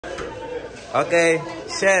Okay,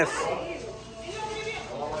 chef.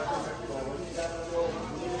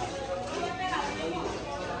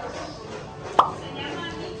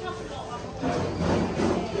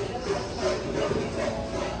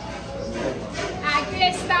 Aquí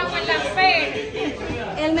estamos en la fe.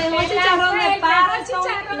 El mejor chicharrón de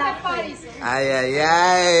París. Ay, ay,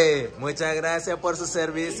 ay. Muchas gracias por su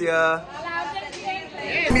servicio.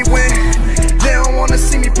 They don't wanna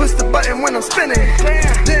see me push the button when I'm spinning.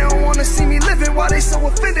 They don't wanna see me living while they so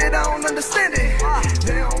offended. I don't understand it.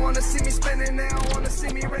 They don't wanna see me spending. They don't wanna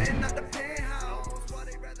see me renting out the penthouse. Why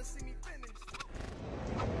they rather see me finish?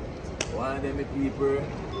 One of them people,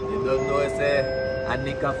 you don't know, say,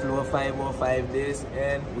 Anika Flow 505 this,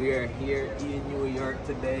 and we are here in New York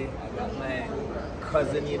today. I got my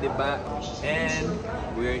cousin in the back, and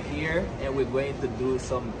we're here, and we're going to do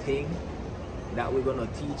something that we're gonna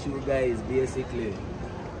teach you guys basically.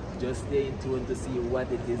 Just stay in tune to see what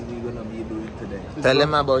it is we're gonna be doing today. Tell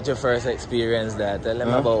them about your first experience there. Tell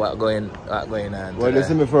them about what going on. Well, this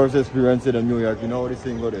is my first experience in New York. You know how this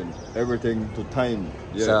thing goes in. Everything to time.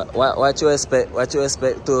 Yeah. So what you expect? What you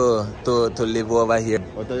expect to live over here?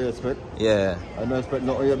 What I expect? Yeah. I don't expect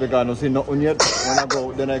nothing yet because I don't see nothing yet. When I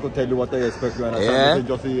go, then I could tell you what I expect. You understand? Yeah. This is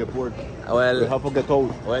just the airport. Well, we have to get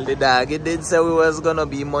out. Well, the dog, he did say we was gonna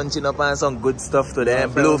be munching up on some good stuff today. Yeah,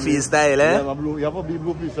 Bluefish style, eh? Yeah, you have to be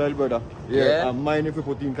Bluefish style, brother. Yeah. And mine if you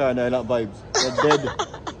put in kind of vibes. You're dead.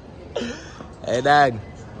 Hey, dog.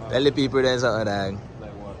 Tell the people then something, dog.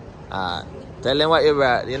 Like what? Tell them what you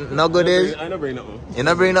brought. You know good is? I don't bring nothing. You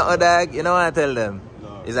don't bring nothing, dog? You know what I tell them?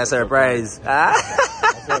 No. It's a surprise. Ah?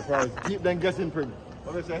 A surprise. Keep them guessing, Prim.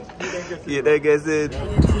 What we say? Keep them guessing. Keep them guessing.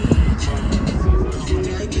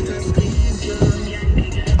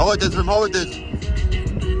 How it is, Prim? How it is?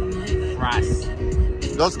 Frost.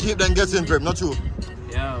 Just keep them guessing, Prim. Not you.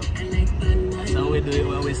 Yo. That's how we do it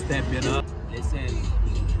when we step, you know? Listen.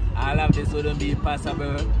 All of this wouldn't be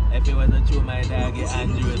possible if it wasn't through my dog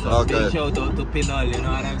Andrew. So big shout out to Pinol, you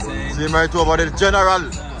know what I'm saying? See my two about the general.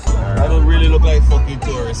 I don't really look like fucking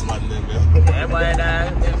tourist, man. Yeah, boy,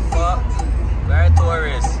 dog. The fuck? We're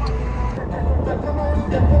tourists.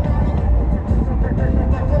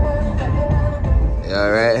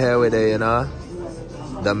 You're right here with it, you know?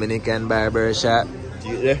 Dominican barber shop.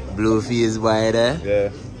 Yeah. Bluefish boy there.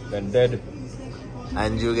 Yeah. And dead.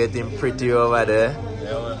 Andrew getting pretty over there.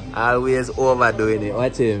 Yeah, man. Always overdoing it.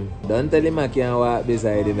 Watch him. Don't tell him I can't walk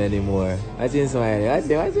beside him anymore. Watch him smiling. Watch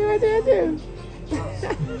him, watch him, watch him, watch him.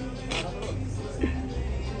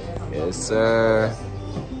 Yes, sir.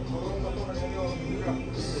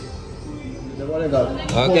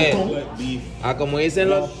 Okay. Como dicen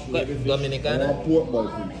los dominicanos.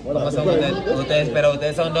 ¿Cómo son ustedes? Pero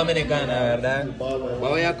ustedes son dominicanas, ¿verdad?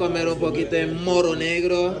 Voy a comer un poquito de moro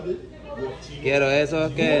negro. Quiero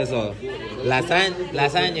eso. ¿Qué es eso?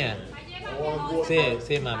 Lasaña. Sí,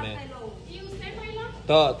 sí, mami.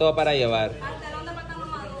 Todo para llevar.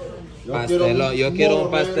 Pastelón. Yo quiero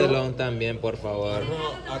un pastelón también, por favor.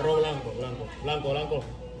 Arroz blanco.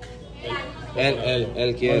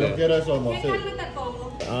 Él quiere. Yo quiero eso, amor, sí.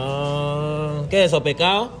 ¿Qué es eso?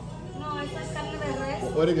 ¿Pescado? No, eso es carne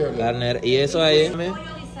de res. Carne. ¿Y eso ahí?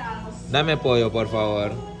 Dame pollo, por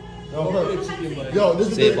favor.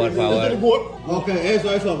 Sí, por favor. Ok, eso,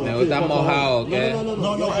 amor. Me gusta mojado, ¿ok?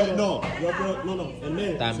 No.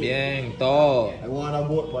 También, todo. I want a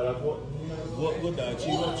boat, but a boat.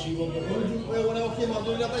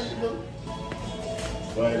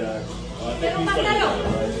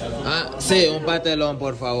 Sí, un pastelón,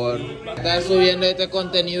 por favor. Estoy subiendo este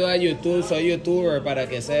contenido a YouTube, soy youtuber para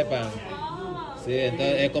que sepan. Sí,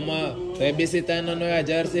 entonces es como estoy visitando Nueva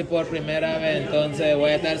Jersey por primera vez, entonces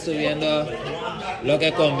voy a estar subiendo lo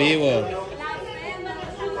que convivo.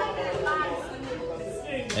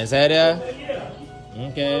 ¿En serio?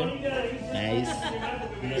 Ok. Nice.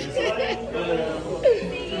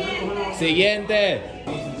 Siguiente.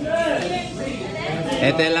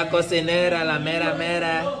 Esta es la cocinera, la mera.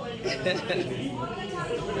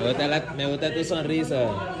 Me gusta tu sonrisa.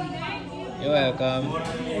 You're welcome.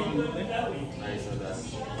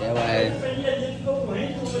 Yeah,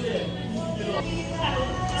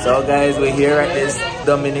 so guys, we're here at this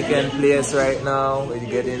Dominican place right now. We're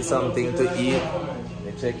getting something to eat.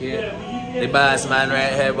 Check it. The boss man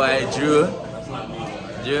right here, boy, Drew.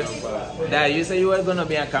 Dad, you said you were gonna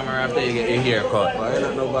be on camera after you get your hair cut. I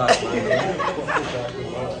ain't no boss, man.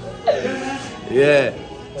 Yeah.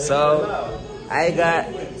 So I got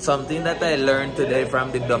something that I learned today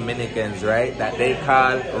from the Dominicans, right? That they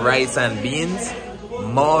call rice and beans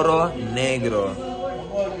moro negro.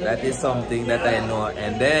 That is something that I know.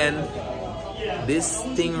 And then this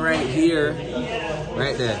thing right here,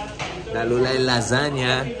 right there, that look like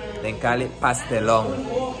lasagna, then call it pastelón.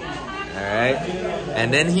 Alright?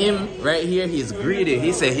 And then him, right here, he's greedy.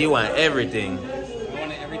 He said he want everything.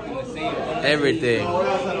 Everything.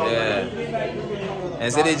 Yeah.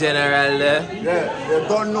 And see the general there? Yeah, they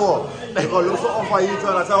don't know. Because look so offer you to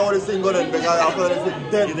that's how this thing going because after this is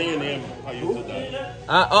dead. Give me your name for YouTube.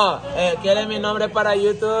 ¿Quiere mi nombre para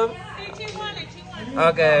YouTube?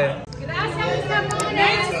 Okay. Gracias, mis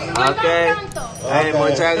amores. Okay. Pronto. Ay,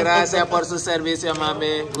 muchas gracias por su servicio,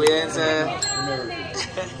 mami. Cuídense.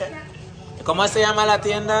 ¿Cómo se llama la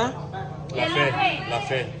tienda? La fe. La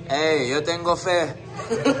fe. Hey, yo tengo fe.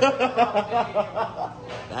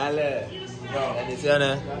 Dale.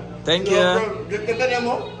 Bendiciones. Thank you. ¿Qué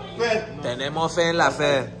tenemos? Fe. Tenemos fe en la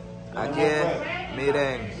fe. Aquí,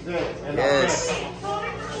 miren. Yes.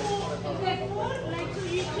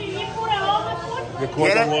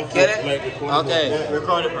 ¿Quiere? Okay.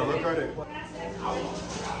 Record it.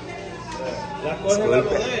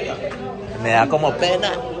 Disculpe. Me da como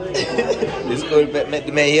pena. Disculpe.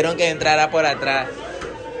 Me dijeron que entrara por atrás.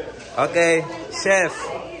 Ok, chef.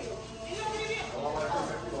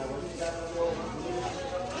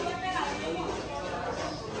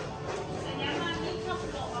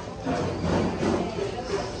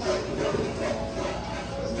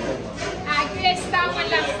 Aquí estamos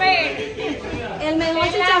en la fe. El mejor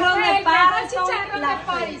chicharrón de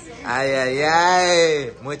Paris. Ay, ay,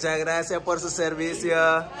 ay. Muchas gracias por su servicio.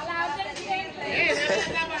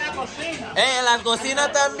 En la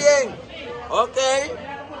cocina también. Ok.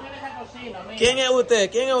 ¿Quién es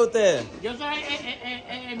usted? ¿Quién es usted? Yo soy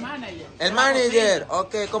el manager. El manager.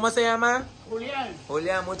 Ok, ¿cómo se llama? Julian.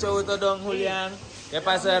 Julian, mucho gusto, don Julian. ¿Qué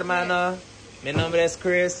pasa, hermano? Mi nombre es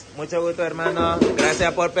Chris. Mucho gusto, hermano.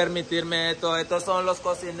 Gracias por permitirme esto. Estos son los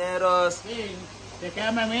cocineros. Sí.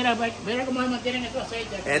 Mira cómo se mantienen estos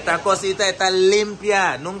aceites. Esta cosita está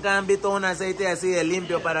limpia. Nunca han visto un aceite así de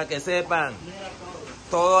limpio para que sepan.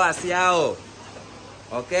 Todo aseado.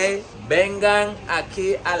 ¿Ok? Vengan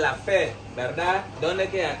aquí a la fe, ¿verdad? ¿Dónde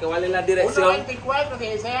queda? ¿Cuál es la dirección? 124,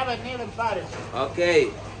 16 Avenida en Paris. Ok.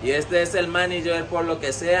 Y este es el manager. Por lo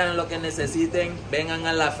que sean, lo que necesiten, vengan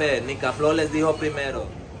a la fe. Nicaflow les dijo primero.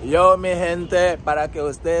 Yo, mi gente, para que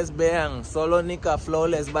ustedes vean, solo Nicaflow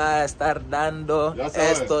les va a estar dando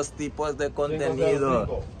estos tipos de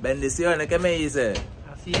contenido. Bendiciones, ¿qué me dice?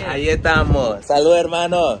 Así es. Ahí estamos. Salud,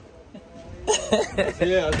 hermano.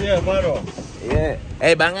 Así es, hermano. Yeah.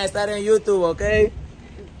 Hey, van a estar en YouTube, ¿ok?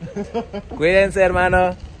 Cuídense,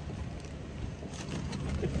 hermano.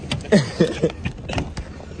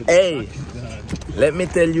 Hey, let me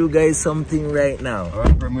tell you guys something right now.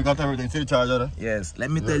 Alright, we got everything. See the charger there? Yes, let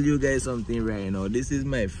me tell you guys something right now. This is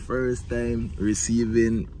my first time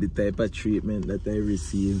receiving the type of treatment that I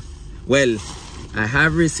received. Well, I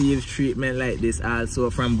have received treatment like this also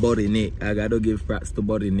from Buddy Nick. I gotta give props to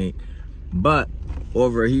Buddy Nick. But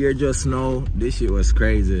over here just now, this shit was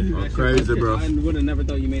crazy. Crazy, bro. I would have never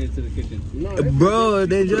thought you made it to the kitchen. Bro,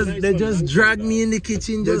 they just dragged me in the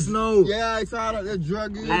kitchen just now. Yeah, I saw that. They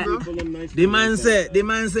dragged you, bro. The man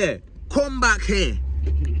said, come back here.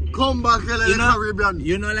 Come back here, like Caribbean.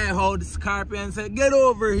 You know like how the Scorpion said, get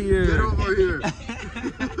over here. Get over here.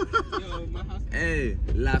 Hey,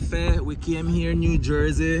 La Fe, we came here, New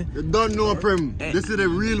Jersey. You don't know, Prim. Hey. This is the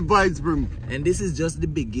real vibes, Prim. And this is just the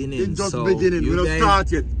beginning. It's just so the beginning. We don't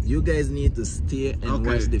start yet. You guys need to stay and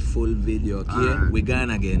watch the full video, okay? Right. We're gone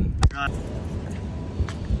again.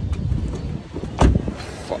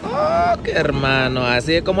 Fuck, hermano.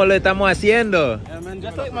 Así es como lo estamos haciendo. Yeah, man,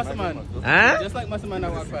 just like Muscle Man. ¿Ah? Just like Muscle Man, I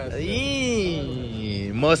walk fast.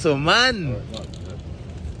 Muscle Man.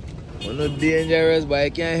 We're not dangerous, but I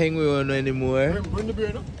can't hang with one anymore. Bring the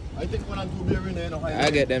beer, no? I think 1 and 2 beer in there. No, I'll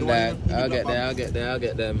get them, Dad. I'll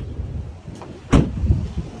get them.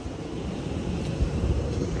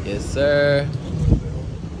 Yes, sir.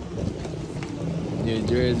 New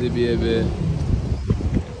Jersey, baby.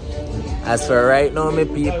 As for right now, my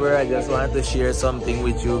people, I just want to share something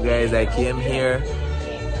with you guys. I came here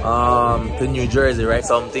to New Jersey, right?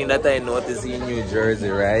 Something that I noticed in New Jersey,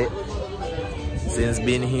 right? Since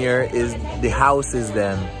being here is the houses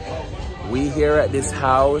then. We here at this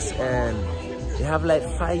house and they have like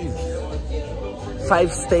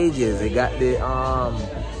five stages. They got the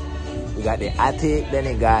attic, then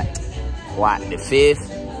they got what, the 5th,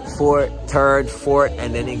 4th, 3rd, 4th,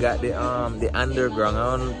 and then you got the underground.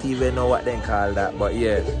 I don't even know what they call that, but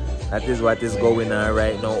yeah, that is what is going on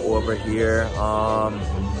right now over here.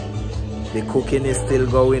 The cooking is still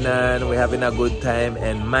going on. We're having a good time,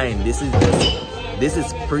 and mind, this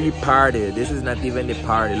is pre-party. This is not even the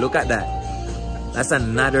party. Look at that. That's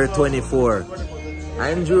another 24.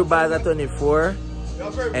 Andrew buys a 24.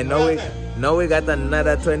 And now we got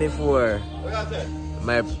another 24.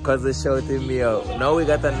 My cousin shouting me out. Now we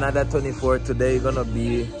got another 24. Today gonna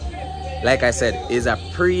be, like I said, is a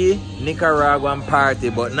pre-Nicaraguan party,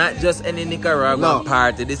 but not just any Nicaraguan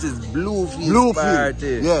party. This is Blueface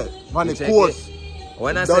party. Yeah, on the coast.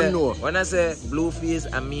 When I say Blueface,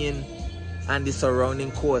 I mean and the surrounding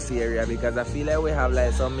coast area, because I feel like we have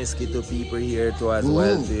like some mosquito people here too as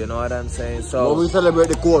well. So you know what I'm saying? So we celebrate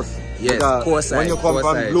the coast. Yes, coast side. When you come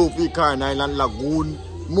from Blueface, Carn Island, Lagoon,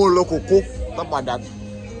 Moloko Cook, stuff like that.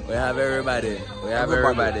 We have everybody. We have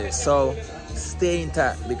everybody. So stay in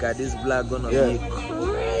touch because this vlog gonna be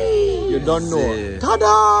crazy. You don't know.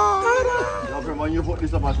 Ta-da! When you put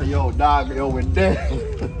this up, I say, yo, dog, yo, we're there.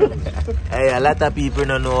 Hey, a lot of people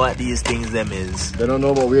don't know what these things them is. They don't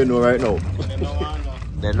know what we know right now.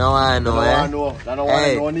 They know I know, They don't want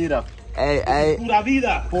to know neither. Hey. Pura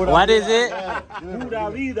vida. What is it? Pura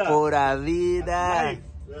vida. Pura vida.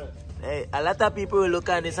 Hey, a lot of people will look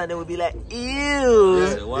at this and they will be like, ew.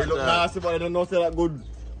 Yeah, they look nasty, but they don't know say that good.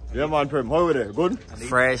 Yeah, man, Prem. How are they? Good?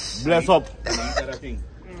 Fresh. Bless up.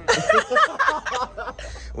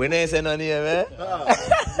 We ain't say none here, man.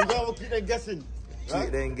 You gotta keep them guessing.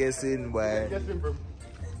 Keep them guessing, boy.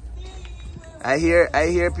 I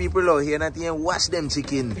hear people out here not even wash them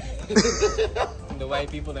chicken. The white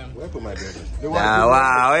people them. Where put my baby?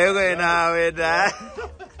 Wow, where you going now with that?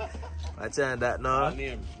 Watch out that now.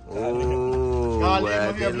 Oh,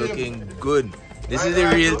 boy, they're looking good. This is the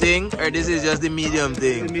real thing, or this is just the medium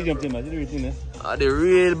thing? The medium thing, man. The real thing, eh? Oh, the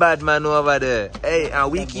real bad man over there. Hey,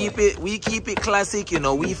 and we keep it classic, you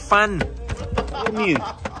know. We fun. What do you mean?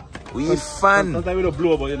 We fun. Sometimes we don't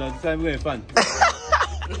blow, but you know, this time we're fun.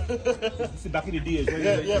 Back in the days.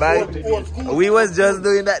 We was just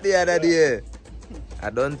doing that the other day. I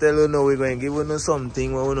don't tell you no, we're going to give you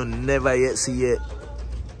something we will never yet see it.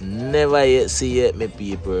 Never yet see it, my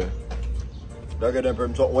people.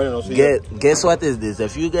 Guess what is this?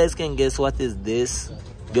 If you guys can guess what is this,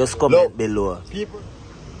 just comment below.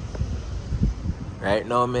 Right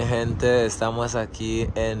now, mi gente, estamos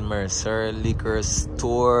aquí en Mercer Liquor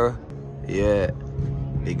Store. Yeah,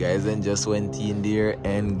 the guys then just went in there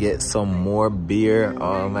and get some more beer.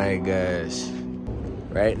 Oh my gosh.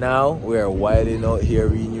 Right now, we are wilding out here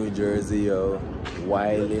in New Jersey, yo.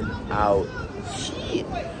 Wilding out. Shit.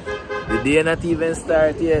 The day not even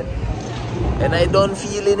start yet. And I don't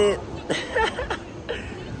feeling it.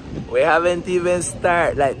 We haven't even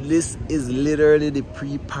started. Like, this is literally the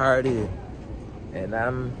pre-party. And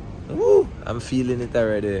I'm feeling it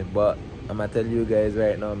already. But I'm gonna tell you guys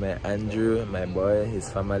right now, man, Andrew, my boy, his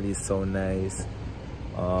family is so nice.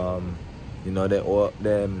 You know, they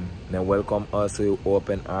welcome us with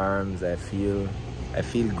open arms. I feel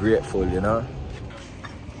grateful, you know.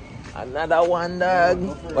 Another one, dog.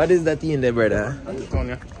 What is that in there, brother?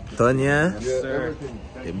 Tonya? Yes, sir.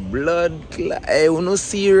 The blood clot. Hey, we're no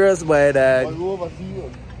serious, boy, dog.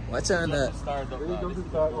 Watch on that.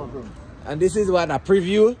 And this is what, a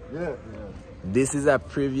preview? Yeah. This is a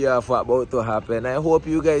preview of what's about to happen. I hope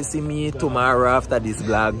you guys see me tomorrow after this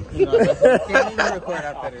vlog. Can't even record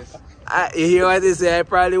after this. You hear what they say? I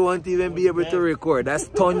probably won't even be able to record. That's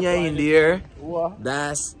Tonya in there.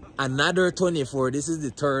 That's another 24. This is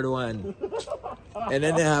the third one. And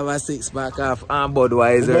then they have a 6-pack of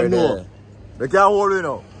Budweiser there. They can't hold it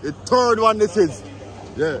now. The third one this is.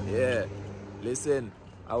 Yeah. Listen,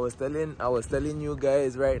 I was telling you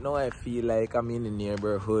guys right now, I feel like I'm in the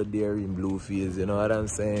neighborhood there in Blueface. You know what I'm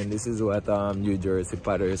saying? This is what New Jersey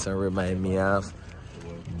Patterson remind me of.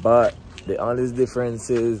 But the only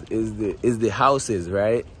difference is the houses,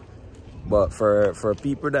 right? But for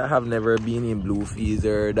people that have never been in Blueface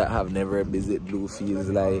or that have never visited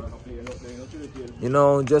Blueface, like, you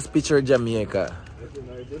know, just picture Jamaica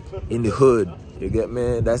in the hood. You get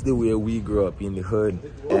me? That's the way we grew up, in the hood.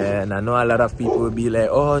 And I know a lot of people will be like,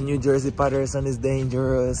 oh, New Jersey Patterson is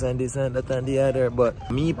dangerous and this and that and the other.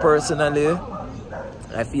 But me personally,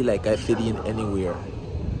 I feel like I fit in anywhere.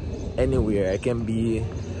 Anywhere. I can be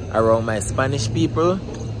around my Spanish people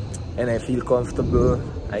and I feel comfortable.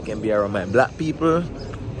 I can be around my black people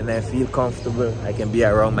and I feel comfortable. I can be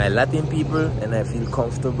around my Latin people and I feel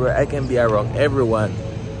comfortable. I can be around everyone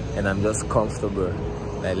and I'm just comfortable.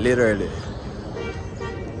 Like, literally.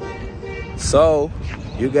 So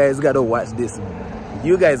you guys gotta watch this.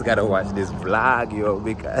 You guys gotta watch this vlog, yo,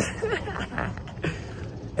 because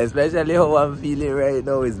especially how I'm feeling right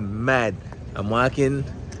now is mad. I'm walking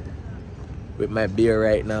with my beer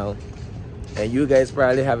right now, and you guys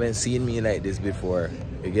probably haven't seen me like this before.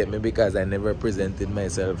 You get me? Because I never presented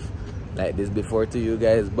myself like this before to you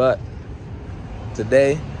guys. But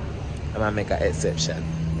today I'm gonna make an exception.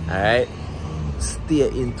 All right. stay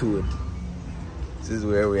in tune. This is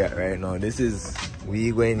where we are right now. This is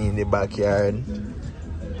we going in the backyard.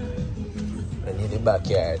 And in the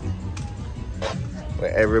backyard.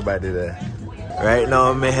 Where everybody there. Right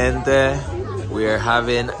now, mi gente, we are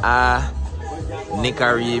having a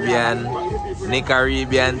Nicaraguan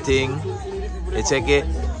thing. You check it.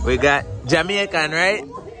 We got Jamaican, right?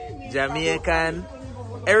 Jamaican.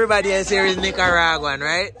 Everybody else here is Nicaraguan,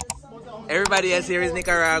 right? Everybody else here is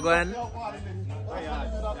Nicaraguan.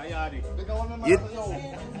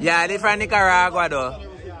 Yeah, they from Nicaragua though.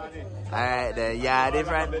 Alright then, yeah, they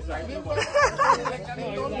from...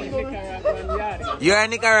 You're a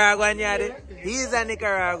Nicaraguan yadi? He's a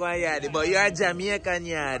Nicaraguan yadi, but you're a Jamaican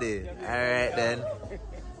yadi. Alright then.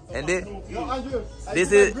 And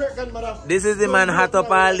this is the man hot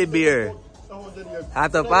up all the beer.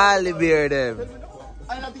 Hot up all the beer them.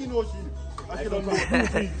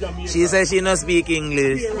 She says she not speak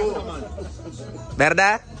English.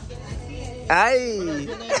 ¿Verdad? Ay.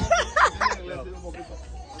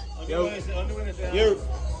 Yo. You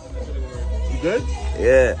good?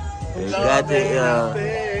 Yeah. We got it, yo.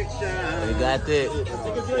 We got it.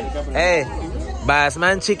 Hey, boss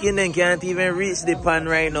man, chicken then can't even reach the pan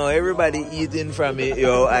right now. Everybody eating from it,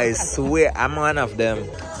 yo. I swear, I'm one of them.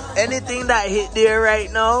 Anything that hit there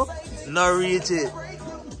right now, no reach it.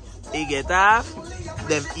 You get off,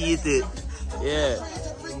 them eat it. Yeah.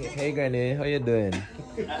 Hey Granny, how you doing?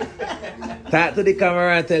 Talk to the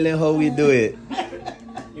camera and tell them how we do it.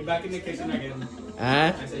 You're back in the kitchen again.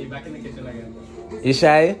 Huh? I said you're back in the kitchen again. You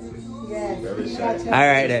shy? Yes. Very shy.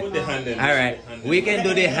 Alright then. Put the hand in. Alright. We can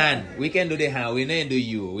do the hand. We can do the hand. We don't do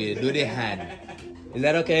you. We do the hand. Is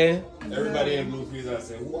that okay? Everybody in blue fees are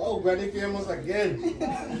saying, whoa, Granny famous again.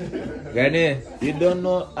 Granny, you don't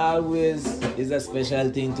know always is a special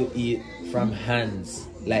thing to eat from hands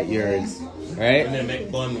like yours. Right? When they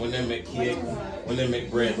make bun, when they make cake, when they make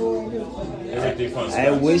bread. Everything from I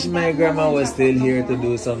scratch. wish my grandma was still here to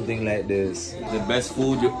do something like this. The best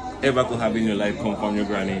food you ever could have in your life come from your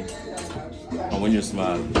granny. And when you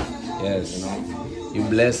smile. Yes. You know? You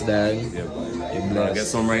blessed, Dad. Yeah, boy. You I blessed. get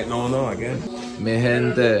some right now, no, again. Mi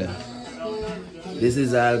gente, this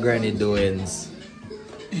is all Granny doings.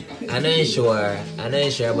 I'm not sure,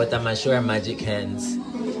 but I'm sure magic hands.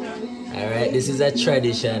 Alright, this is a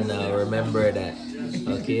tradition now, remember that.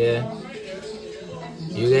 Okay?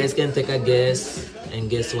 You guys can take a guess and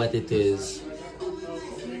guess what it is.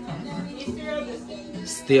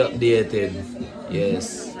 Stay updated.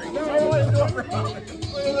 Yes.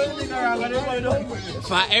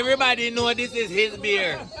 For everybody know this is his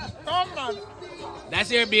beer. Come on.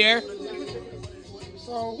 That's your beer?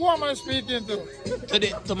 So who am I speaking to?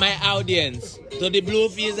 To my audience, to the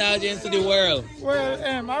Bluefields audience, to the world.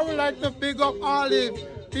 Well, I would like to pick up all the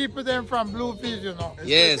people them from Bluefields, you know.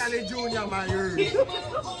 Yes.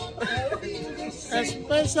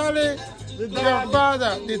 Especially your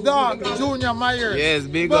brother, the dog, Junior Myers. Yes,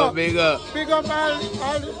 big up, big up. Big up all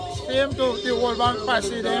same to the World Bank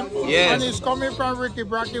Passy them. Yes. And he's coming from Ricky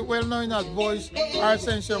Brackett, well known as voice,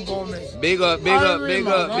 Ascension Gomez. Big up, big up, big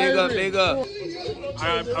up, big up, big up. I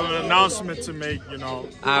have an announcement to make, you know.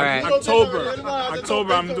 All right. October,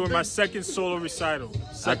 I'm doing my second solo recital.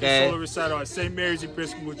 Okay. Solo recital at St. Mary's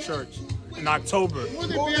Episcopal Church in October.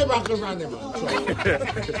 In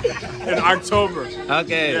October.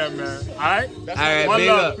 Okay. Yeah, man. All right? All right, One big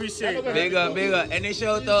love. up. Appreciate it. Big up, big up. Any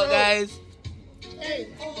shout out, guys?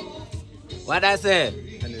 What I said?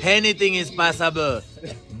 Anything is possible.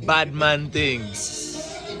 Bad man things.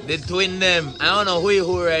 The twin them. I don't know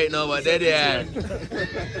who right now, but there they are.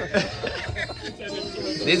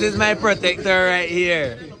 This is my protector right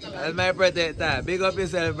here. That's my protector. Big up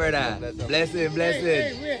yourself, brother. Blessing,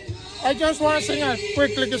 blessing. Wait. I just want to sing a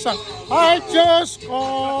quick little song. I just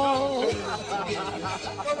call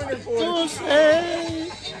to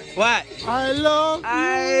say What? I love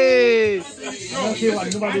Aye.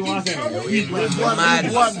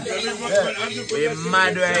 We're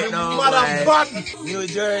mad right now. Man. New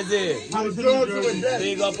Jersey.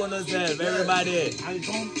 Big up on yourself, everybody.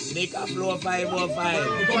 Make a flow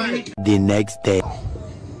 505. The next day.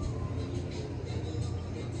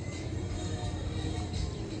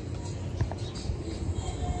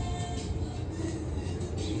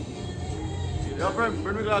 Your friend,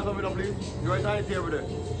 bring me a glass of it, please. You're right on the table there.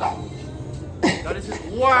 Now this is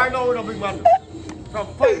war now with a big man. From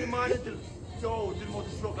 5 in the morning till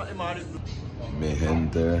most o'clock in the morning. Mi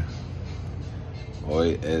gente,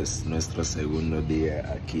 hoy es nuestro segundo día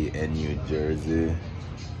aquí en New Jersey.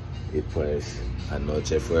 Y pues,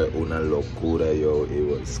 anoche fue una locura, yo. It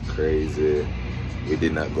was crazy. We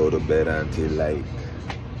did not go to bed until like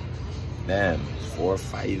Damn, 4 or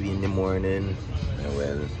 5 in the morning. And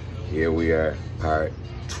well, here we are, part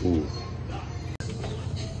 2.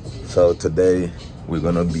 So today we're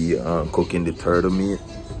gonna be cooking the turtle meat,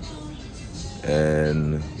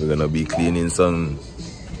 and we're gonna be cleaning some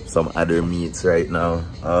other meats right now.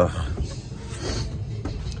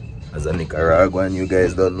 As a Nicaraguan, you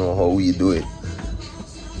guys don't know how we do it.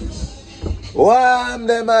 Wham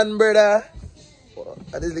the man, brother.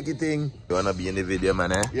 What is the key thing? You wanna be in the video,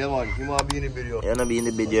 man, eh? Yeah, man. You wanna be in the video. You wanna be in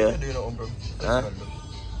the video? Huh?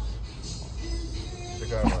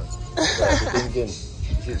 Thinking.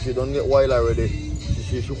 She don't get wild already.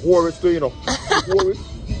 She whores too, you know. She whores.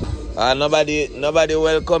 Nobody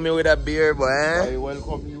welcome you with a beer, boy, eh? I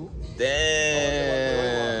welcome you.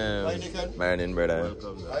 Damn. Hi, Nicken. Morning, brother.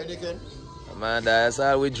 Welcome. Hi, Nicken. Man, that's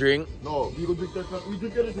all we drink. No, we go drink that. We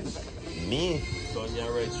drink anything. Me?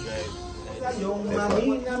 Sonia Red Stripe.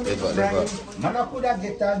 Man, I could have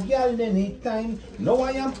get a girl anytime. Now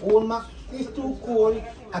I am old, man. It's too cold.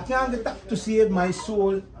 I can't get up to save my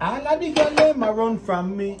soul. All of the girls them run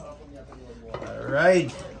from me.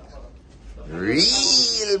 Alright.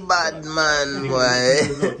 Real bad man, boy.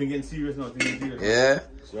 Nothing getting serious now. Yeah?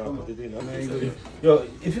 Yo,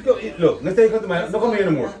 if you go, look, let's take out the man. Don't come here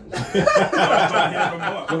anymore.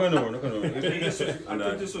 Don't come anymore. I think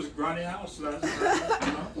this was Granny House last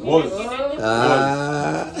night. Was.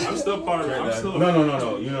 I'm still part of it. I'm still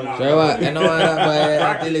No. You know. Try what? You know what, boy?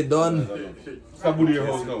 Until it's done. Stop with your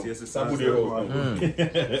house now. Stop with your house now.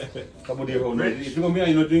 Stop with your house now. If you come here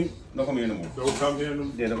and you don't drink, don't come here anymore. Don't come here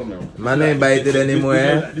anymore. Yeah, don't come here. Man ain't bited anymore,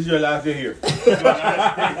 eh? This is your last day here.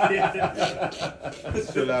 This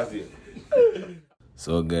is your last day.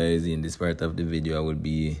 So guys, in this part of the video, I will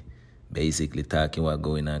be basically talking what's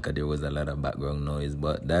going on because there was a lot of background noise.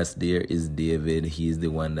 But there is David. He's the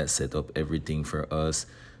one that set up everything for us.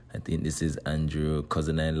 I think this is Andrew,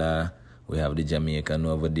 cousin-in-law. We have the Jamaican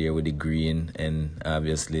over there with the green, and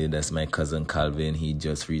obviously that's my cousin Klavin. He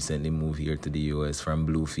just recently moved here to the US from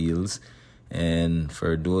Bluefields. And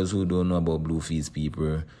for those who don't know about Bluefields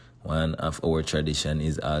people, one of our tradition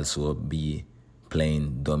is also be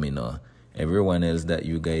playing domino. Everyone else that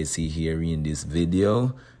you guys see here in this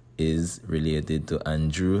video is related to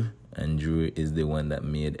Andrew. Andrew is the one that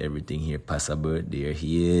made everything here possible. There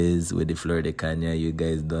he is with the Fleur de Cana. You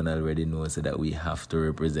guys don't already know, so that we have to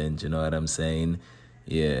represent, you know what I'm saying?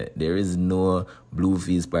 Yeah, there is no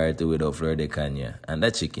Bluefields party without Fleur de Cana. And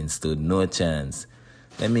that chicken stood no chance.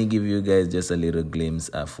 Let me give you guys just a little glimpse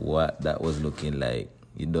of what that was looking like.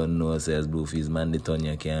 You don't know, says Bluefields, man, the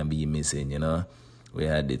Tonya can't be missing, you know? We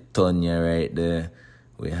had the Tonya right there.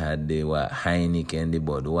 We had the Heineken, the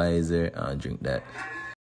Budweiser. I'll drink that.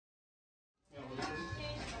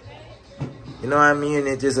 You know what I mean,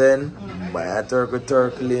 it is by a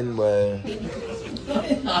turkling, boy.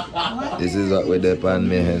 This is what we depend,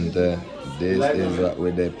 me gente. This is what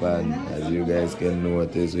we depend. As you guys can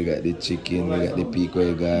notice, we got the chicken, we got the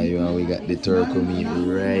pico gallo, and we got the turkey meat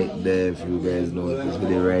right there. If you guys notice, with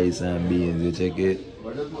the rice and beans, you check it.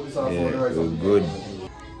 Yeah, we're good.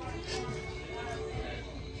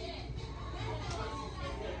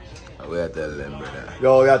 We are tell them, brother.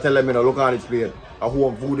 Yo, we are tell them, you know, look on this plate. A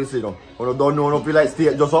home food is, you know. When you don't know, don't feel like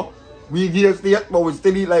steak just so. We give steak, but we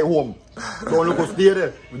still eat like home. So look at stay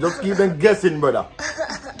there. We just keep them guessing, brother.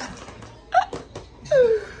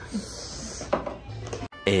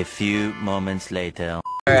 A few moments later.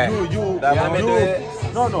 No.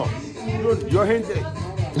 Your gente.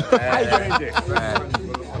 I your gente.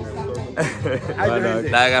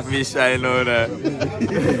 Like a fish, I know that.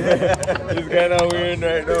 It's kind of weird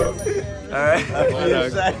right now. Alright?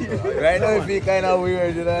 Right now it feel kind of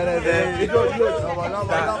weird, you know what I'm saying?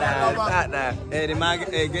 Hey, the man,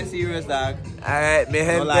 get serious, dog. Alright, mi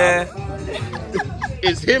gente.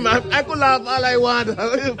 It's him. I could laugh all I want.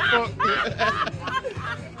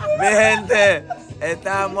 Mi gente,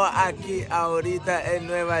 estamos aquí ahorita en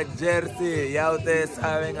Nueva Jersey. Ya ustedes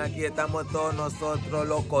saben, aquí estamos todos nosotros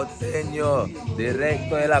los costeños,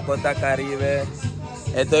 directo de la costa caribe.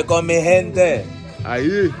 Estoy con mi gente.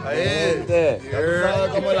 Ahí. Gente.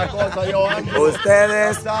 ¿Sabes cómo es la cosa, yo, Andrew?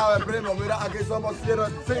 Ustedes. ¿Sabes, primo? Mira, aquí somos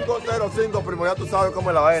 505, primo. Ya tú sabes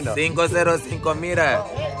cómo es la vaina. 505, mira.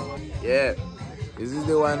 Yeah. This is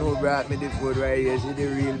the one who brought me the food right here. She's the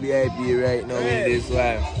real VIP right now with this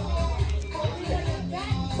one.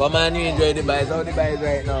 Come on, you enjoy the bites. How the bites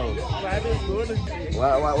right now? Vibe is good.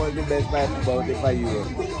 What was the best part about it for you?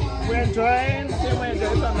 We're enjoying. We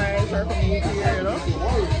enjoy some nice community here, you know.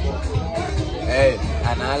 Hey,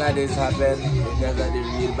 and all of this happened because of the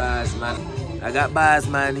real boss man. I got boss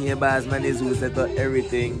man here. Boss man is who set up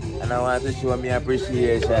everything, and I want to show me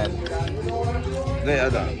appreciation. There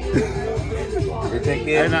you go. You take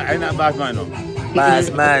it? I'm not bad man, no.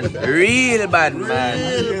 Bad man. Real bad man.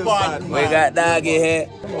 Real bad man. We got doggy here.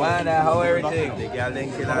 Wanda, how everything? The girl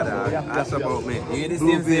then kill her dog. Ask about me. You the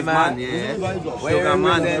same man? Yeah. Where Sugar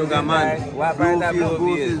man, represent sugar man. What part of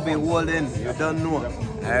Bluefield be holding. You don't know.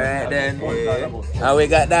 Alright then. Yeah. And we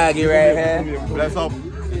got doggy right here. Bless up.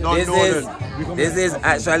 This is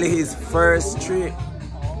actually his first trip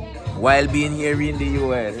while being here in the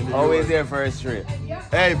US. Always your first trip.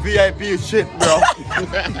 Hey, VIP shit, bro.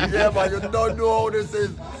 Yeah, man, you don't know how this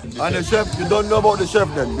is. And the chef, you don't know about the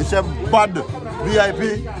chef then. The chef bad.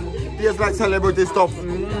 VIP. Tastes like celebrity stuff.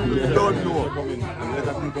 You don't know.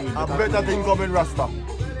 A better thing coming, Rasta.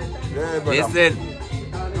 Yeah, brother. Listen,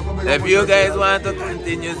 if you guys want to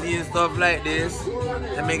continue seeing stuff like this,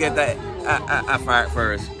 let me get a fart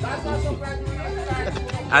first.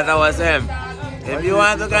 As I was saying, if you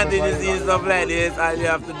want to continue seeing stuff like this, all you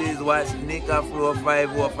have to do is watch Nika Flow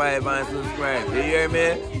 505 and subscribe. You hear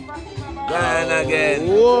me? Go on again.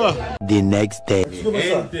 The next day.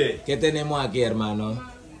 ¿Qué tenemos aquí, hermano?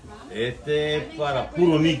 Este es para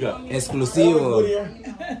puro Nica. Exclusivo.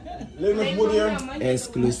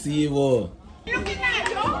 Exclusivo.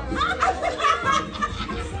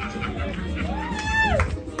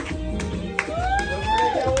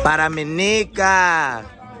 Para mi Nica.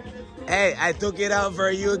 Hey, I took it out for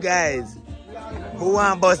you guys. Who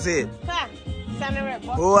want bust it?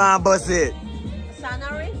 Who want bust it?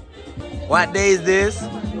 What day is this?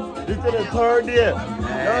 This is the third day. You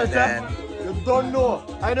understand? You don't know.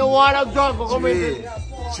 I don't want to drunk for coming.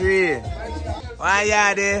 Three. Why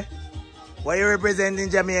you there? What you representing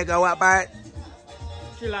Jamaica? What part?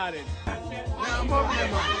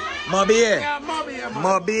 Mobile,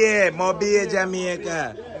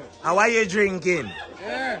 Jamaica. And what you drinking?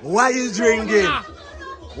 What you drinking?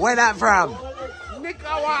 Where that from?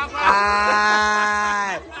 Nicaragua.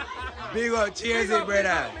 Ah, big up, cheers it,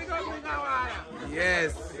 brother.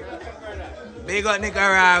 Yes. Big up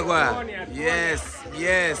Nicaragua. Yes,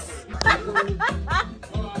 yes.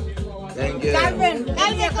 Thank you.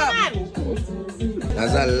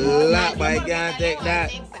 That's a lot, but I can't take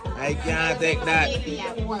that. I can't take that.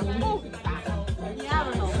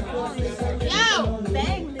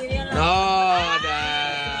 No,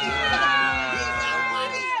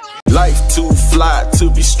 life too fly to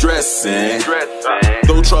be stressing.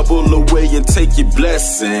 Throw trouble away and take your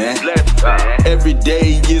blessing. Every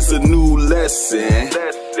day is a new lesson.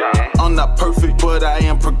 I'm not perfect, but I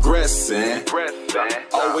am progressing.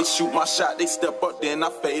 Always shoot my shot, they step up, then I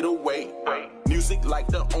fade away. Music like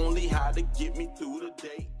the only how to get me through the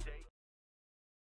day.